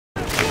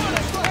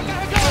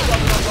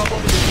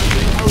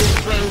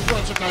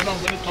words are kind of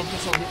when it comes to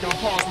something, you can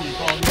pass me,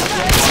 cause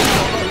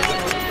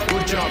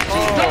good job.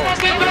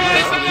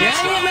 Yeah,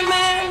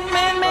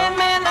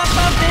 man, up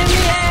in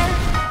the air.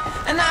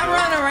 And I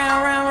run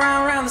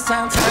around this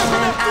town and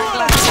act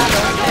like I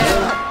don't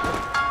care.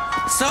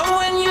 So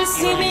when you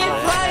see me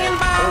flying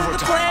by the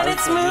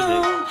planet's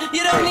moon,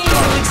 you don't need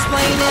to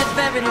explain it,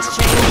 everything's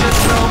changed,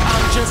 just know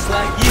I'm just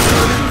like you.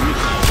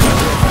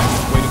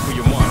 Waiting for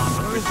your mark.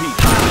 Repeat.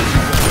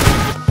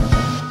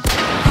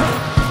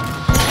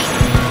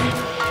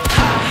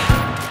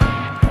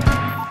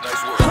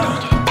 Nice work,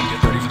 Doctor.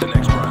 Get ready for the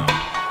next round.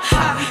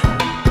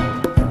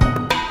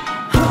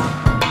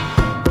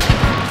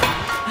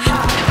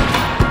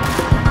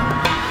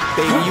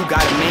 Baby, you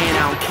got a man,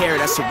 I don't care,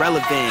 that's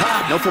irrelevant.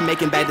 Known for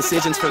making bad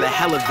decisions for the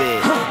hell of it.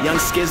 Young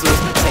skizzles,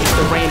 taste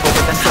the rainbow,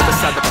 but that's still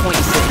beside the point,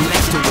 sitting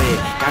next to it.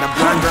 Got a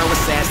blonde girl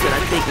with sass that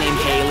I think named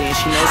Haley, and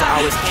she knows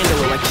I always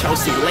handle her like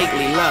Chelsea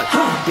lately. Look,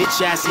 bitch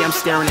assy, I'm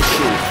staring at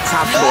you.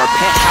 Top floor,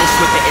 penthouse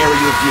with the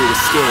aerial view,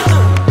 it's skid.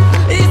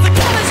 These the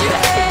colors you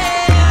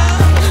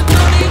have,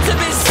 no need to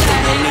be sad.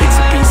 No need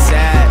to be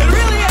sad. It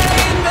really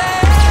ain't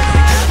bad.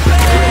 It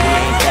really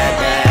ain't that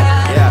bad,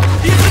 yeah.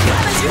 These the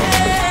colors you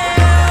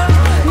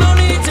have, no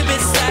need to be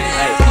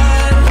sad.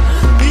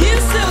 You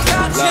still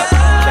got Look,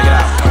 check it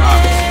out.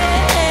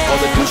 All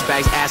the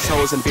douchebags,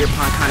 assholes, and beer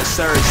pong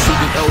connoisseurs,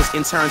 CEOs,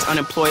 interns,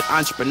 unemployed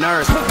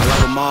entrepreneurs. I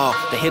love them all.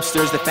 The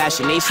hipsters, the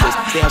fashionistas,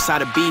 stay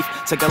outside of beef,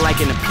 took a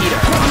liking to Peter.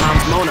 My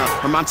mom's Mona,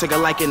 her mom took a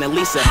liking to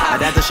Lisa. My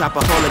dad's a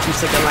shopaholic, who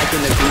took a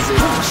liking to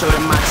visas. I showed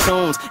them my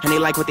tunes, and they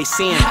like what they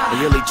seeing. They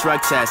really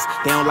drug test,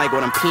 they don't like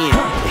what I'm peeing.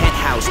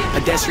 Penthouse,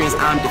 pedestrians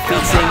I'm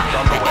defeating.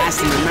 They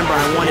asked me, remember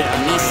I wanted a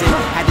Nissan.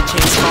 Had to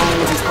change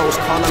phones, these hoes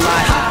call a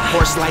lot.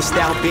 Horse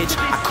lifestyle, bitch,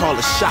 I call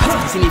the shots.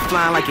 See me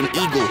flying like an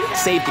eagle,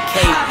 save the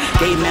cave.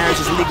 Gay marriage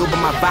is legal, but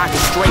my vodka's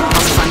straight.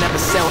 Promise I never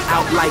sell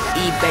out like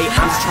eBay.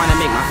 I'm just trying to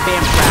make my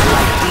fam proud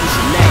like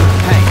DJ.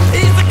 Hey,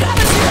 these the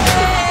colors you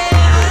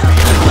have,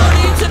 no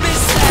need to be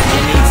sad. no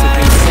need to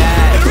be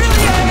sad. It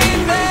really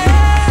ain't bad.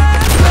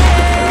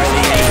 It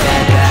really ain't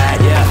that bad,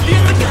 yeah.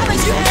 These the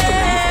colors you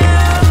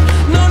have,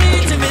 no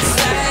need to be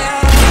sad.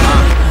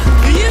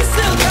 You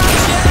still got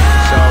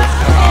So,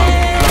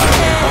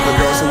 all the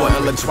girls who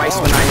wouldn't look twice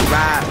when I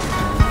arrive,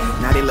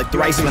 now they look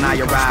thrice when I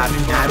arrive.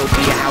 Now it'll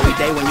be a Howie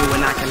day when you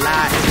and I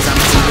collide, cause I'm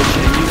too rich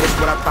and you is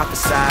what I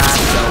prophesied.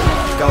 So,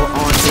 go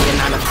on to your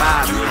 9 to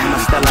 5, and my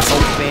Stella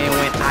open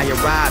when I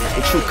arrive.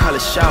 The true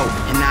colors show,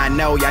 and I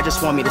know y'all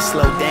just want me to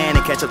slow down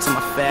and catch up to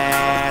my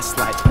fast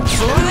life.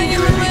 so I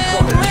am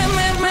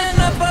a man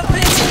up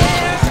in the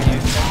air.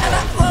 And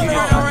I float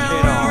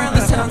around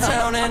this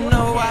town and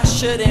know I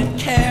shouldn't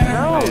care.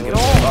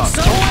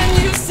 So when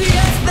you see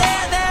us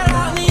there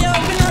on the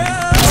open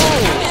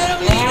road, you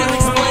don't need to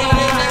explain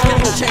it,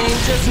 everything's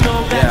changed, just know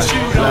that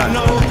you don't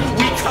know.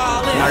 We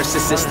call it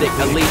Narcissistic,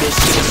 elitist,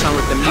 she was hung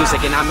with the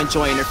music and I'm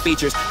enjoying her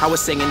features. I was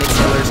singing the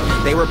killers,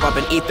 they were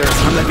bumping ethers.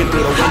 I'm looking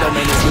through the window,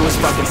 man, this view is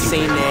fucking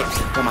scenic.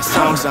 When my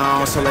song's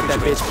on, so let that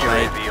bitch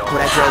play. When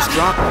that girl's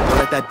drunk, don't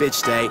let that bitch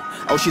stay.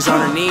 Oh, she's on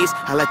her knees,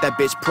 I let that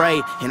bitch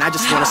pray. And I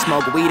just wanna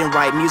smoke weed and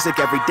write music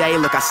every day.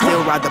 Look, I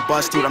still ride the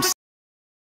bus, dude, I'm